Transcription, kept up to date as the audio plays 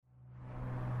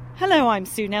Hello, I'm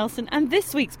Sue Nelson, and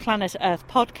this week's Planet Earth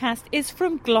podcast is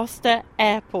from Gloucester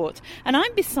Airport, and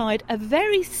I'm beside a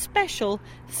very special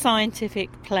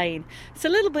scientific plane. It's a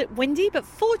little bit windy, but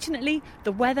fortunately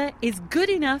the weather is good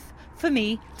enough for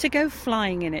me to go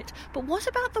flying in it. But what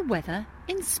about the weather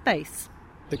in space?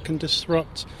 It can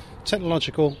disrupt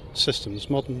technological systems,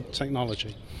 modern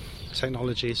technology.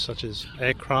 Technologies such as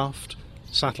aircraft,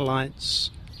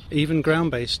 satellites, even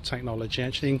ground-based technology,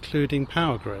 actually including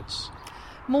power grids.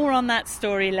 More on that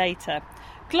story later.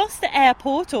 Gloucester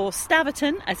Airport, or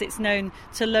Staverton as it's known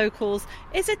to locals,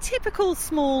 is a typical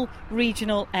small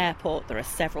regional airport. There are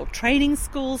several training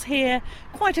schools here,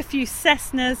 quite a few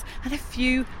Cessnas and a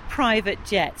few private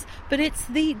jets. But it's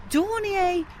the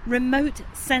Dornier remote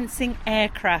sensing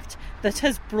aircraft that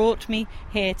has brought me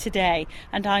here today.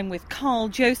 And I'm with Carl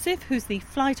Joseph, who's the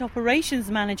Flight Operations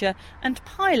Manager and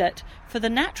Pilot for the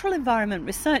Natural Environment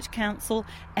Research Council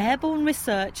Airborne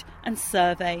Research and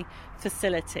Survey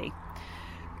Facility.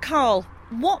 Carl,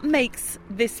 what makes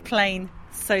this plane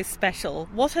so special?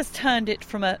 What has turned it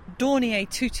from a Dornier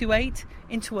 228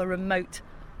 into a remote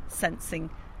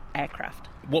sensing aircraft?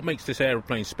 What makes this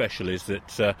aeroplane special is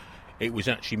that it was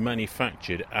actually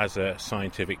manufactured as a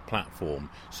scientific platform.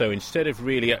 So instead of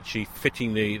really actually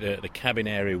fitting the cabin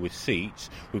area with seats,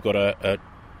 we've got a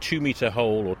 2-metre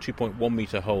hole or 2.1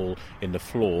 metre hole in the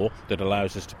floor that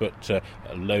allows us to put a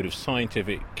load of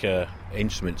scientific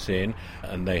instruments in,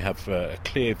 and they have a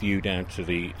clear view down to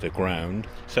the ground,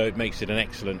 so it makes it an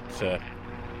excellent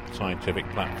scientific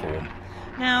platform.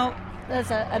 Now, there's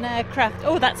an aircraft,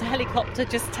 that's a helicopter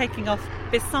just taking off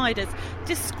beside us.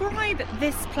 Describe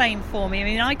this plane for me. I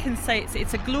mean, I can say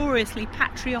it's a gloriously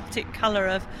patriotic colour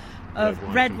of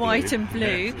red, white and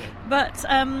blue, but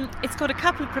it's got a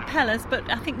couple of propellers, but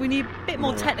I think we need a bit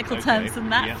more technical terms than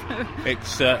that.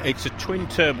 Yeah. It's a twin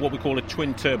turbo, what we call a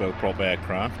twin turboprop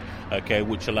aircraft,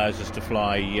 which allows us to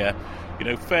fly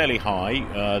fairly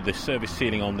high. The service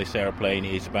ceiling on this aeroplane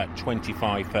is about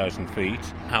 25,000 feet.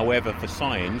 However, for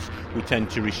science, we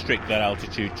tend to restrict that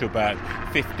altitude to about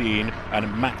 15 and a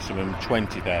maximum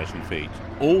 20,000 feet.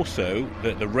 Also,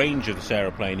 the range of this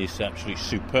aeroplane is absolutely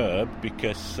superb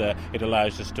because it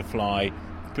allows us to fly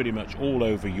pretty much all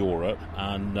over Europe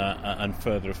and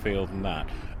further afield than that.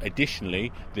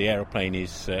 Additionally, the aeroplane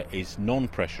is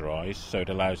non-pressurised, so it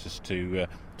allows us to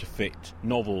fit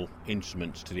novel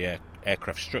instruments to the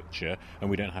aircraft structure, and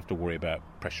we don't have to worry about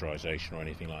pressurisation or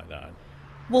anything like that.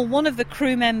 Well, one of the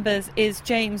crew members is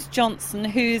James Johnson,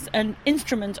 who's an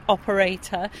instrument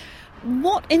operator.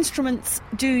 What instruments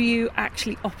do you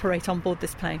actually operate on board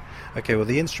this plane? Okay, well,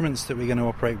 the instruments that we're going to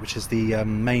operate, which is the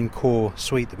main core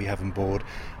suite that we have on board,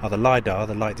 are the LiDAR,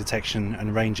 the light detection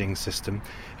and ranging system,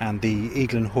 and the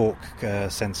Eagle and Hawk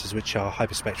sensors, which are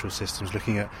hyperspectral systems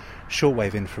looking at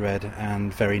shortwave infrared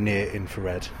and very near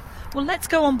infrared. Well, let's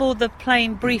go on board the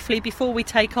plane briefly before we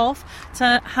take off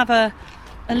to have a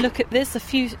look at this. A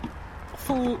few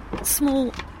full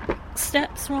small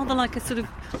steps, rather like a sort of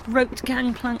roped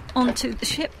gangplank onto the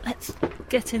ship. Let's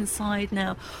get inside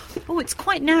now. Oh, it's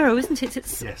quite narrow, isn't it?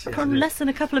 It's less than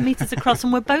a couple of metres across,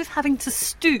 and we're both having to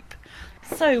stoop.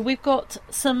 So we've got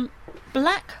some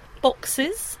black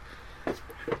boxes.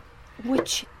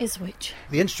 Which is which?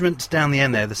 The instrument down the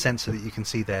end there, the sensor that you can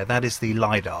see there, that is the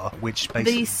LiDAR, which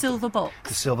basically... The silver box.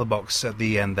 The silver box at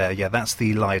the end there, that's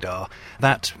the LiDAR.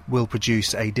 That will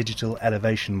produce a digital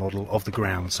elevation model of the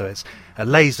ground. So it's a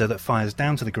laser that fires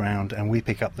down to the ground, and we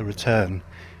pick up the return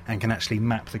and can actually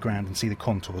map the ground and see the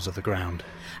contours of the ground.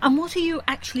 And what are you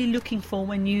actually looking for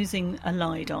when using a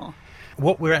LiDAR?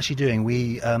 What we're actually doing,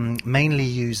 we mainly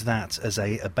use that as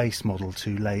a base model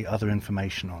to lay other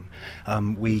information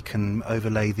on. We can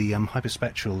overlay the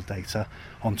hyperspectral data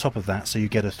on top of that, so you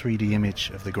get a 3D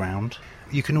image of the ground.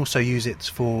 You can also use it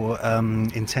for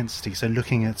intensity, so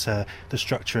looking at the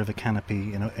structure of a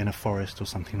canopy in a forest or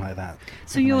something like that.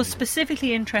 So you're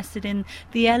specifically interested in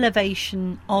the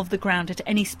elevation of the ground at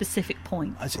any specific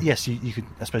point? Yes, you could.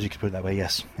 I suppose you could put it that way,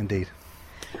 yes, indeed.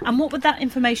 And what would that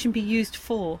information be used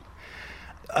for?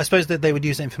 I suppose that they would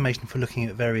use that information for looking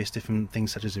at various different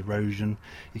things such as erosion.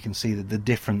 You can see the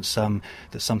difference that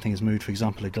something has moved, for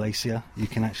example, a glacier. You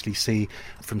can actually see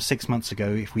from 6 months ago,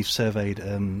 if we've surveyed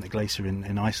a glacier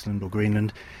in Iceland or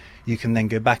Greenland, you can then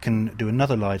go back and do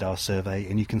another LiDAR survey,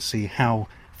 and you can see how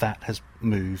that has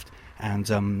moved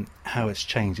and how it's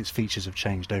changed, its features have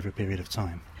changed over a period of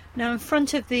time. Now, in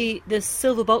front of the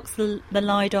silver box, the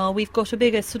LiDAR, we've got a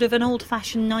bigger, sort of an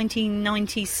old-fashioned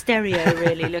 1990s stereo,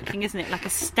 really, looking, isn't it? Like a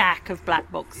stack of black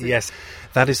boxes. Yes,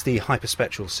 that is the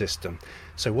hyperspectral system.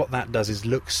 So what that does is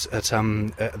looks at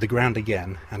the ground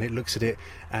again, and it looks at it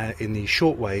in the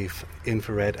shortwave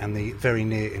infrared and the very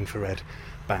near infrared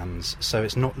bands. So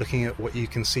it's not looking at what you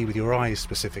can see with your eyes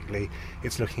specifically.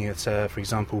 It's looking at, for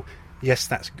example, yes,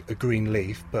 that's a green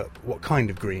leaf, but what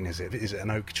kind of green is it? Is it an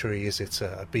oak tree? Is it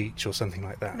a beech or something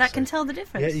like that? That can tell the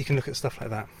difference. Yeah, you can look at stuff like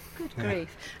that. Good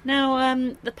grief. Now,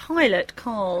 the pilot,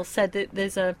 Carl, said that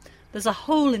there's a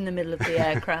hole in the middle of the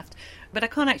aircraft, but I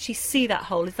can't actually see that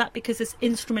hole. Is that because this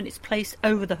instrument is placed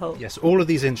over the hole? Yes, all of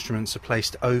these instruments are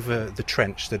placed over the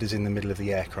trench that is in the middle of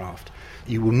the aircraft.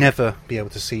 You will never be able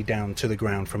to see down to the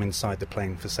ground from inside the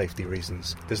plane for safety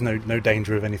reasons. There's no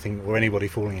danger of anything or anybody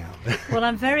falling out. Well,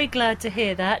 I'm very glad to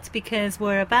hear that, because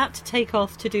we're about to take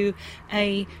off to do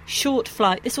a short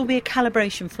flight. This will be a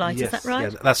calibration flight, yes, is that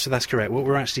right? Yeah, that's correct. What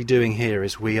we're actually doing here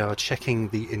is we are checking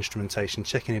the instrumentation,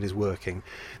 checking it is working.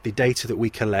 The data that we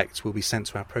collect will be sent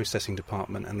to our processing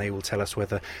department, and they will tell us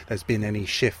whether there's been any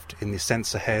shift in the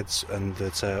sensor heads and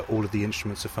that all of the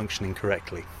instruments are functioning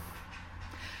correctly.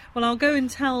 Well, I'll go and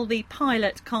tell the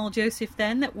pilot, Carl Joseph,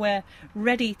 then that we're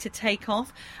ready to take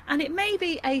off. And it may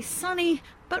be a sunny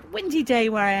but windy day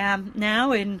where I am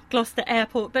now in Gloucester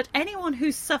Airport, but anyone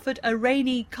who's suffered a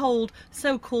rainy, cold,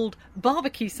 so-called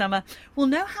barbecue summer will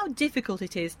know how difficult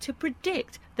it is to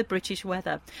predict the British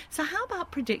weather. So how about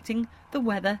predicting the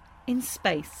weather in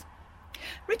space?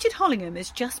 Richard Hollingham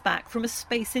is just back from a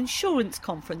space insurance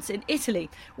conference in Italy,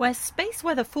 where space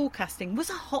weather forecasting was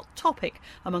a hot topic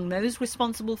among those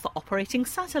responsible for operating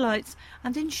satellites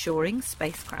and insuring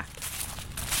spacecraft.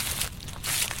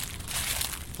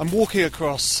 I'm walking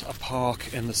across a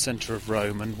park in the centre of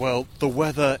Rome, and, well, the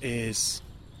weather is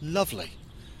lovely.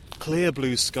 Clear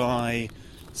blue sky,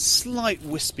 slight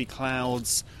wispy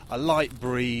clouds, a light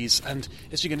breeze, and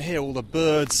as you can hear, all the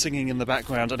birds singing in the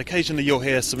background, and occasionally you'll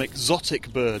hear some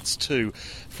exotic birds too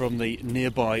from the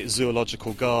nearby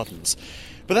zoological gardens.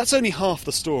 But that's only half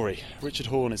the story. Richard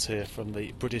Horne is here from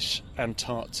the British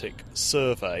Antarctic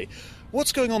Survey.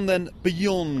 What's going on then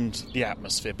beyond the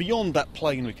atmosphere, beyond that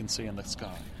plane we can see in the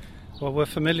sky? Well, we're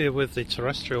familiar with the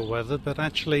terrestrial weather, but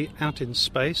actually out in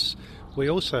space we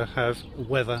also have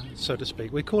weather, so to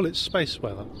speak. We call it space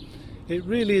weather. It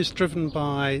really is driven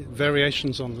by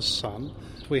variations on the sun.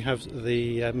 We have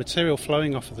the material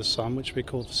flowing off of the sun, which we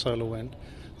call the solar wind,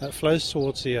 that flows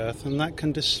towards the Earth, and that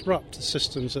can disrupt the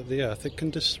systems at the Earth. It can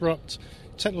disrupt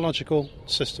technological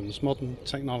systems, modern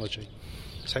technology.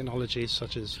 Technologies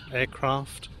such as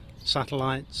aircraft,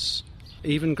 satellites,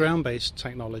 even ground-based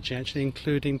technology, actually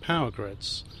including power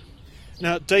grids.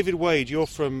 Now, David Wade, you're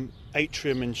from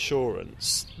Atrium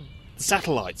Insurance.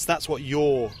 Satellites, that's what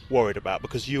you're worried about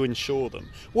because you insure them.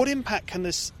 What impact can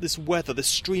this weather, this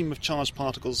stream of charged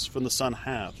particles from the sun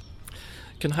have?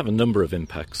 Can have a number of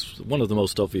impacts. One of the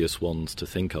most obvious ones to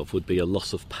think of would be a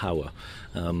loss of power.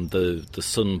 The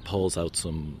sun pours out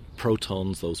some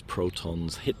protons. Those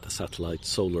protons hit the satellite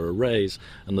solar arrays,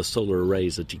 and the solar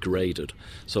arrays are degraded.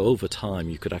 So over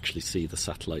time you could actually see the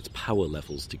satellite's power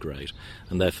levels degrade,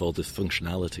 and therefore the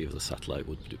functionality of the satellite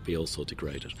would be also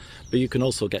degraded. But you can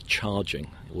also get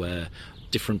charging, where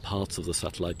different parts of the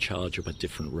satellite charge up at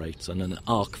different rates, and an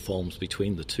arc forms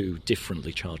between the two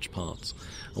differently charged parts.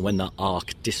 And when that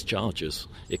arc discharges,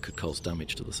 it could cause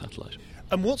damage to the satellite.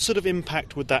 And what sort of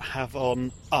impact would that have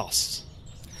on us?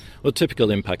 Well, typical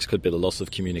impacts could be the loss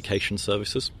of communication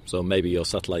services, so maybe your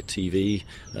satellite TV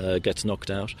gets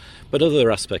knocked out, but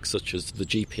other aspects such as the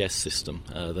GPS system,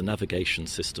 the navigation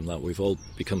system that we've all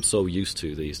become so used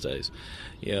to these days.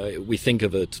 You know, we think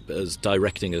of it as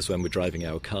directing us when we're driving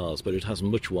our cars, but it has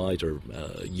much wider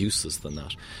uses than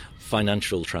that.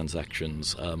 Financial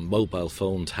transactions, mobile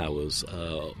phone towers,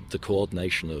 the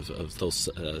coordination of those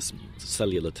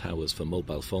cellular towers for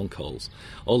mobile phone calls,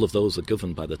 all of those are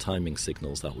governed by the timing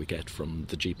signals that we get from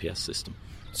the GPS system.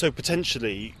 So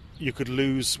potentially you could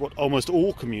lose almost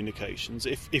all communications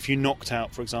if you knocked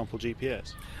out, for example,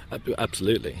 GPS.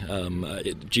 Absolutely.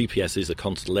 GPS is a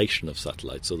constellation of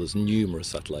satellites, so there's numerous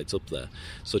satellites up there.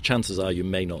 So chances are you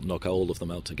may not knock all of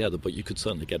them out together, but you could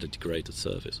certainly get a degraded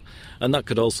service. And that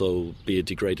could also be a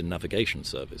degraded navigation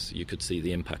service. You could see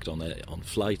the impact on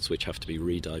flights which have to be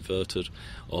rediverted,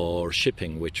 or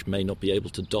shipping which may not be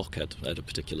able to dock at a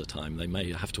particular time. They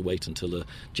may have to wait until a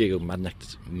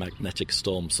geomagnetic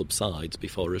storm subsides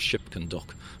before a ship can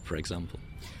dock, for example.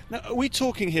 Now, are we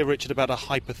talking here, Richard, about a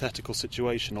hypothetical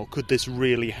situation, or could this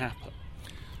really happen?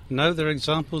 No, there are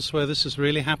examples where this has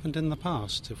really happened in the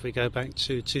past. If we go back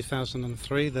to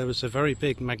 2003, there was a very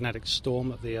big magnetic storm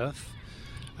at the Earth,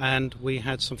 and we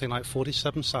had something like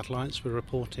 47 satellites were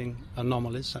reporting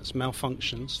anomalies, that's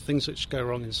malfunctions, things which go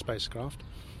wrong in spacecraft.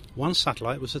 One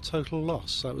satellite was a total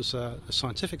loss. That was a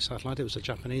scientific satellite, it was a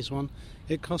Japanese one.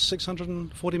 It cost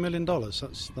 $640 million,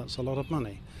 that's a lot of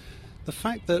money. The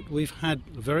fact that we've had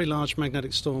very large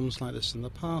magnetic storms like this in the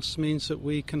past means that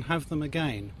we can have them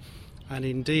again. And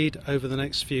indeed, over the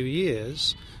next few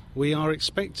years, we are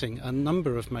expecting a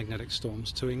number of magnetic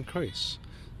storms to increase.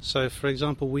 So, for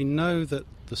example, we know that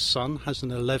the Sun has an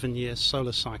 11-year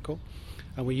solar cycle,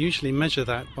 and we usually measure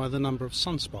that by the number of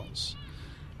sunspots.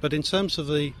 But in terms of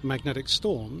the magnetic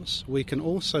storms, we can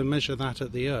also measure that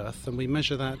at the Earth, and we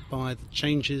measure that by the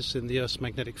changes in the Earth's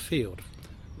magnetic field,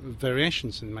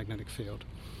 variations in the magnetic field.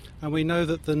 And we know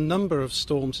that the number of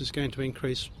storms is going to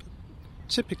increase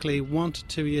typically 1 to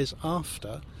 2 years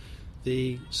after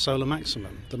the solar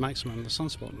maximum, the maximum of the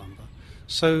sunspot number.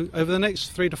 So over the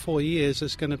next 3 to 4 years,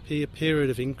 there's going to be a period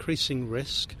of increasing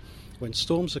risk when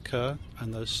storms occur,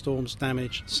 and those storms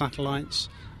damage satellites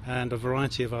and a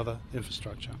variety of other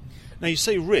infrastructure. Now, you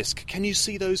say risk. Can you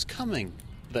see those coming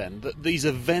then? That these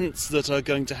events that are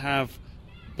going to have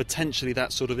potentially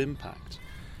that sort of impact?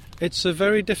 It's a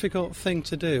very difficult thing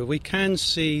to do. We can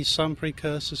see some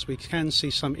precursors, we can see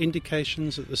some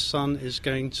indications that the Sun is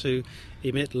going to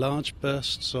emit large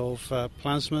bursts of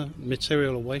plasma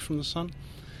material away from the Sun.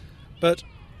 But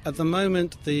at the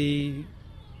moment,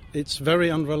 it's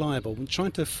very unreliable.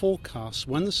 Trying to forecast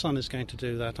when the Sun is going to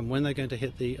do that and when they're going to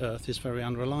hit the Earth is very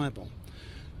unreliable.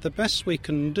 The best we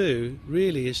can do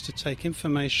really is to take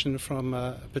information from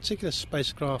a particular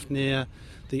spacecraft near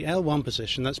the L1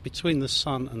 position, that's between the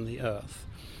Sun and the Earth.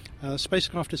 The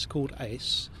spacecraft is called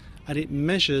ACE, and it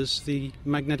measures the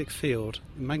magnetic field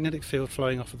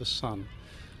flowing off of the Sun.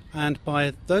 And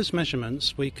by those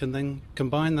measurements, we can then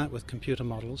combine that with computer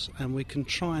models, and we can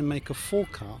try and make a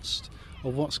forecast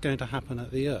of what's going to happen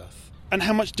at the Earth. And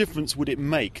how much difference would it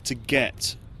make to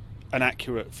get an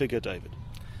accurate figure, David?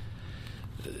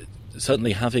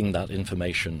 Certainly having that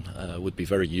information would be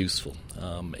very useful.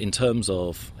 In terms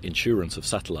of insurance of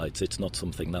satellites, it's not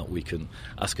something that we can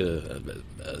ask a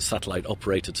satellite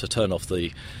operator to turn off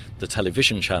the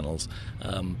television channels,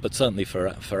 but certainly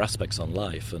for aspects on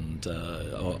life and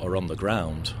or on the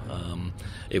ground,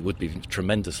 it would be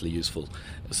tremendously useful.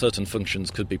 Certain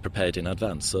functions could be prepared in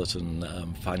advance,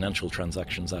 certain financial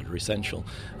transactions that are essential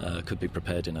could be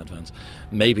prepared in advance.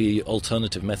 Maybe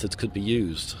alternative methods could be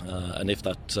used, and if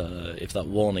that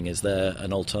warning is there,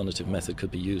 an alternative method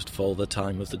could be used for the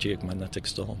time of the geomagnetic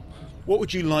storm. What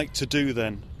would you like to do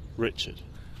then, Richard?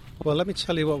 Well, let me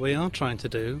tell you what we are trying to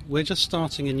do. We're just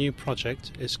starting a new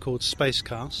project. It's called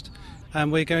Spacecast,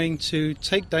 and we're going to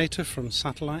take data from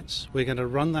satellites. We're going to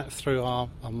run that through our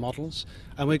models,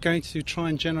 and we're going to try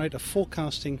and generate a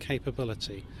forecasting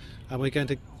capability. And we're going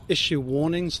to issue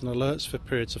warnings and alerts for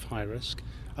periods of high risk.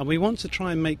 And we want to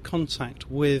try and make contact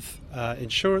with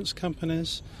insurance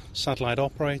companies, satellite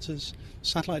operators,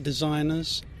 satellite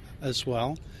designers as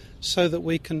well, so that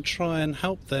we can try and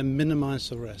help them minimise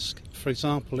the risk. For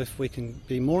example, if we can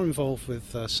be more involved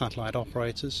with satellite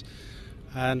operators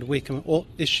and we can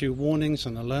issue warnings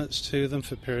and alerts to them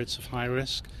for periods of high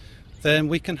risk, then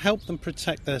we can help them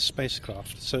protect their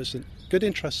spacecraft. So it's a good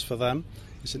interest for them.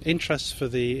 It's an interest for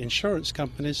the insurance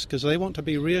companies because they want to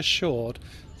be reassured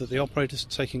that the operators are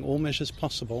taking all measures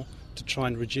possible to try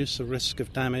and reduce the risk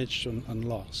of damage and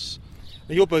loss.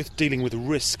 Now, you're both dealing with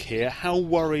risk here. How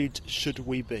worried should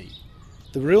we be?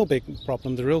 The real big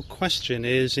problem, the real question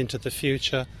is into the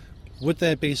future, would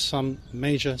there be some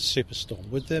major superstorm?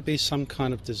 Would there be some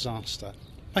kind of disaster?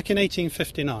 Back in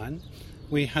 1859,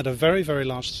 we had a very, very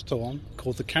large storm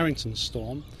called the Carrington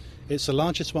Storm. It's the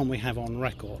largest one we have on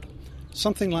record.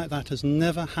 Something like that has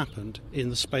never happened in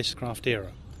the spacecraft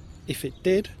era. If it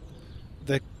did,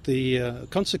 the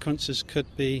consequences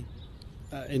could be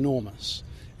enormous.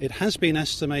 It has been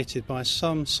estimated by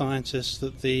some scientists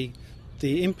that the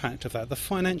impact of that, the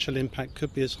financial impact,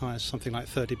 could be as high as something like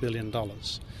 $30 billion.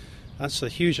 That's a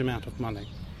huge amount of money.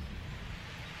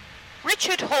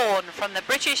 Richard Horne from the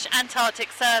British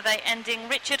Antarctic Survey ending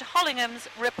Richard Hollingham's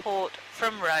report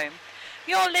from Rome.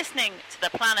 You're listening to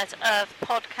the Planet Earth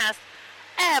podcast,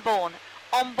 airborne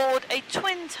on board a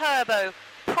twin-turbo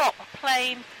prop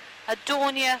plane, a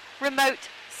Dornier remote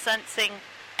sensing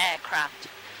aircraft.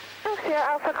 Sierra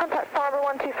Alpha, contact Fiber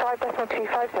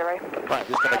 125.250. Right,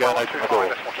 just going to go open the door.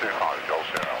 125.250, Sierra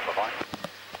Alpha, bye.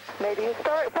 Lady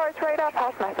Historic Forest radar,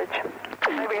 pass message.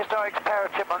 Navy Historics, pair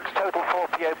of chipmunks, total 4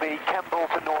 POB, Kemble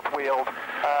to North Weald.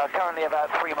 Currently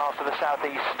about 3 miles to the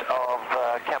southeast of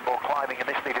Kemble, climbing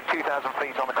initially to 2,000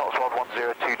 feet on the Cotswold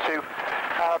 1022.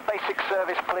 Basic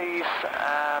service, please,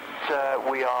 and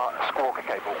we are squawker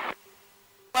cable.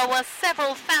 Well, we're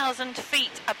several thousand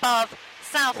feet above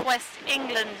southwest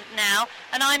England now,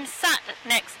 and I'm sat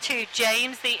next to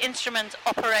James, the instrument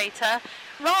operator.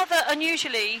 Rather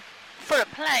unusually for a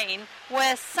plane,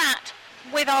 we're sat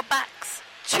with our backs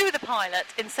to the pilot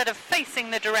instead of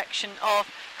facing the direction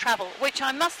of travel, which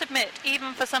I must admit,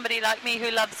 even for somebody like me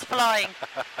who loves flying,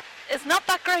 is not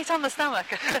that great on the stomach.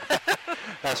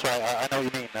 That's right, I know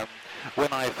what you mean.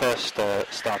 When I first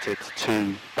started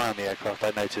to fly on the aircraft,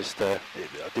 I noticed it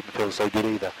didn't feel so good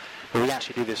either. But we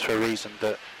actually do this for a reason,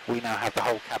 that we now have the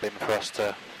whole cabin for us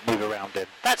to move around in.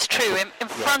 That's true. In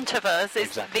front of us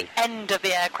is the end of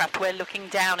the aircraft. We're looking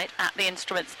down it at the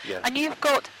instruments. Yes. And you've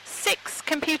got 6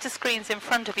 computer screens in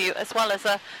front of you, as well as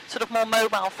a sort of more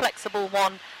mobile, flexible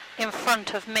one in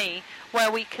front of me,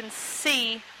 where we can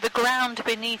see the ground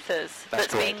beneath us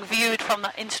that's being viewed from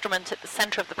the instrument at the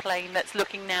centre of the plane that's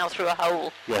looking now through a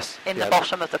hole in the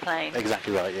bottom of the plane.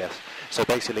 Exactly right, yes. So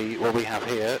basically what we have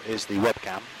here is the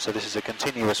webcam. So this is a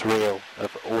continuous reel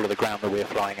of all of the ground that we're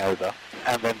flying over.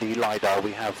 And then the LiDAR,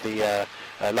 we have the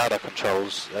LiDAR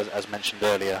controls, as mentioned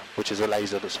earlier, which is a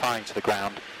laser that's firing to the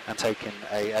ground and taking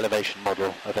an elevation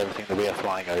model of everything that we are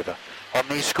flying over. On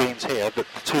these screens here, the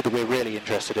 2 that we're really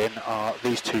interested in are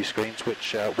these 2 screens,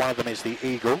 which one of them is the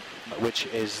Eagle, which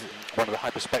is one of the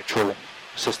hyperspectral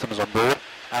systems on board,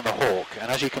 and the Hawk. And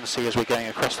as you can see, as we're going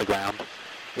across the ground,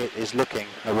 it is looking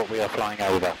at what we are flying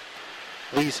over.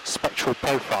 These spectral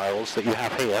profiles that you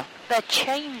have here, they're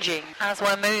changing as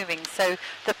we're moving, so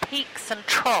the peaks and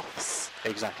troughs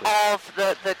of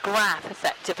the graph,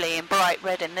 effectively, in bright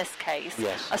red in this case,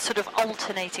 are sort of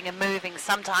alternating and moving,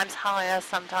 sometimes higher,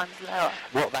 sometimes lower.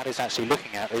 What that is actually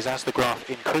looking at is, as the graph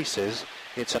increases,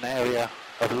 it's an area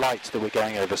of light that we're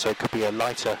going over. So it could be a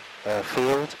lighter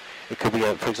field, it could be,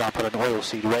 for example, an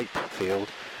oilseed rape field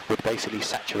would basically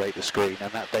saturate the screen,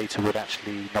 and that data would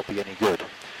actually not be any good.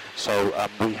 So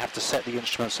we have to set the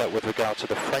instruments up with regard to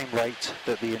the frame rate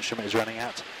that the instrument is running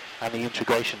at and the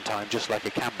integration time, just like a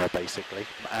camera basically.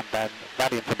 And then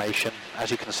that information,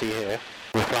 as you can see here,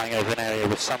 we're flying over an area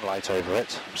with sunlight over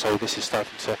it, so this is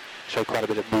starting to show quite a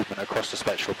bit of movement across the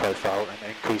spectral profile and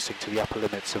increasing to the upper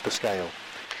limits of the scale.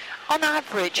 On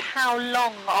average, how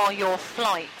long are your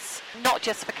flights, not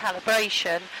just for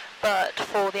calibration, but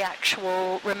for the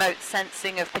actual remote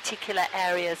sensing of particular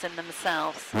areas in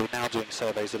themselves? We're now doing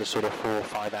surveys that are sort of 4 or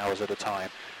 5 hours at a time,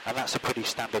 and that's a pretty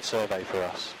standard survey for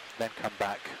us. Then come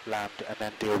back, land, and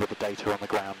then deal with the data on the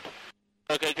ground.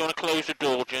 Okay, do you want to close the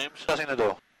door, James? Closing the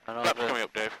door. Flaps coming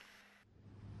up, Dave.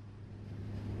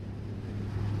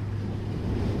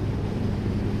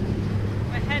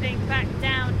 We're heading back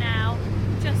down now,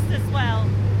 just as well,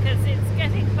 because it's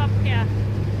getting bumpier,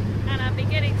 and I'm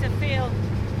beginning to feel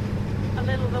a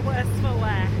little the worse for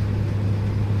wear.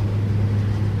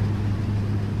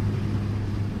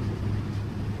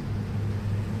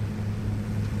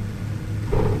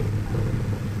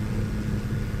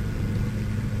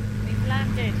 We've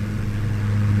landed.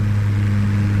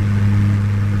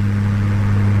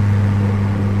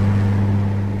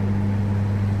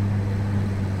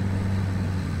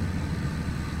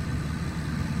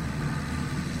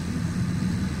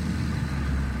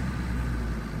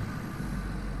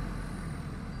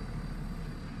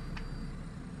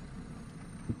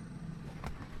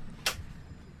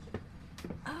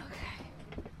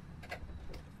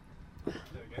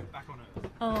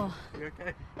 Oh, You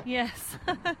okay? yes.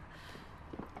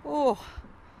 Oh,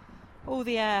 all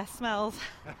the air smells.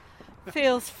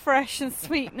 Feels fresh and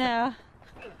sweet now.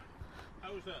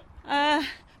 How was that?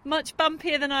 Much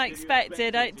bumpier than I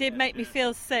expected. It did make me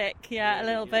feel sick. Yeah, a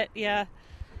little bit. Yeah.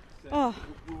 Oh.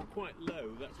 We were quite low.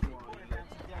 That's why.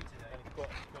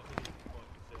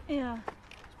 Yeah.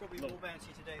 It's probably more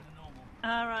bouncy today than normal.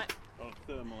 All right.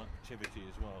 Thermal activity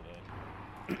as well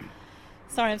there.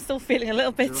 Sorry, I'm still feeling a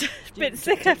little bit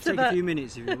sick after that. Take a few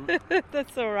minutes if you want.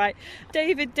 That's all right.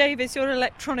 David Davis, you're an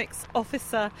electronics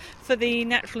officer for the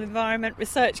Natural Environment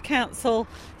Research Council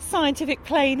scientific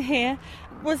plane here.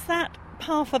 Was that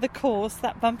par for the course,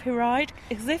 that bumpy ride?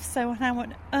 Because if so, how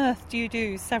on earth do you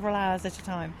do several hours at a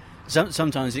time?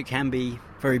 Sometimes it can be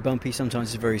very bumpy,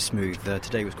 sometimes it's very smooth.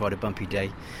 Today was quite a bumpy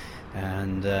day,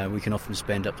 and we can often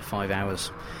spend up to 5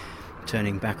 hours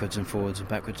turning backwards and forwards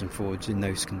in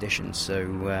those conditions.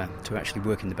 So to actually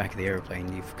work in the back of the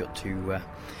aeroplane, you've got to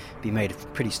be made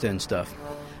of pretty stern stuff.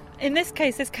 In this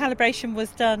case, this calibration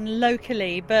was done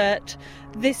locally, but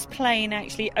this plane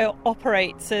actually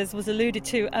operates, as was alluded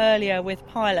to earlier with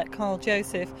pilot Carl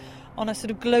Joseph, on a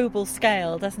sort of global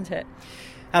scale, doesn't it?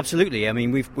 Absolutely. I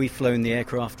mean, we've flown the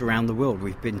aircraft around the world.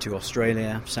 We've been to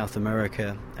Australia, South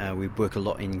America. We work a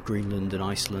lot in Greenland and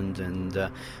Iceland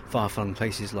and far-flung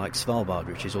places like Svalbard,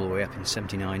 which is all the way up in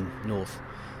 79 North.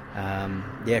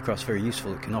 The aircraft's very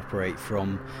useful. It can operate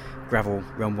from gravel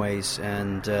runways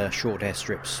and short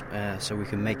airstrips, so we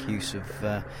can make use of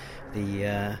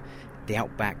the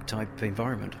outback type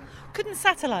environment. Couldn't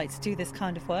satellites do this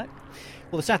kind of work?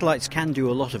 Well, the satellites can do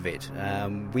a lot of it.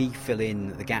 We fill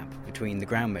in the gap between the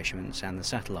ground measurements and the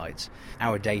satellites.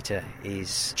 Our data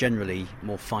is generally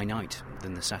more finite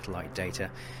than the satellite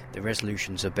data. The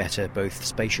resolutions are better both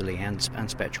spatially and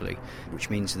spectrally, which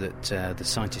means that the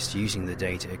scientists using the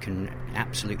data can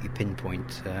absolutely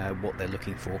pinpoint what they're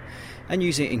looking for and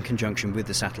use it in conjunction with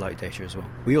the satellite data as well.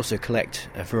 We also collect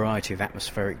a variety of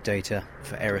atmospheric data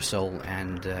for aerosol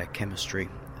and chemistry,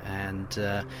 and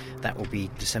that will be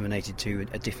disseminated to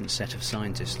a different set of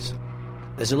scientists.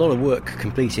 There's a lot of work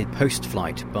completed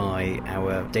post-flight by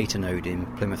our data node in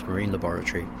Plymouth Marine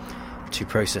Laboratory to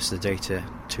process the data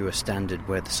to a standard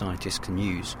where the scientists can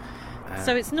use.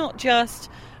 So it's not just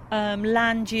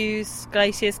land use,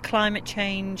 glaciers, climate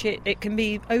change, it can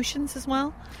be oceans as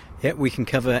well? Yeah, we can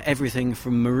cover everything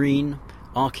from marine,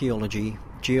 archaeology,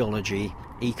 geology,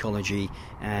 ecology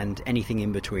and anything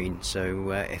in between.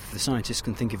 So if the scientists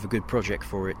can think of a good project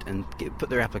for it and put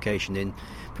their application in,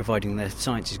 providing their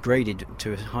science is graded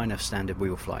to a high enough standard, we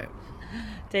will fly it.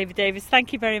 David Davis,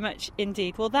 thank you very much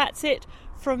indeed. Well, that's it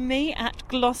from me at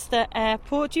Gloucester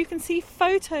Airport. You can see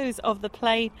photos of the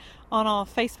plane on our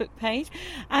Facebook page,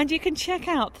 and you can check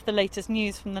out the latest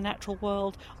news from the natural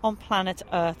world on Planet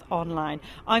Earth Online.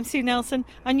 I'm Sue Nelson,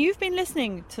 and you've been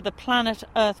listening to the Planet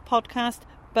Earth podcast,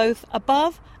 both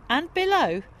above and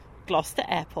below Gloucester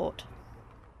Airport.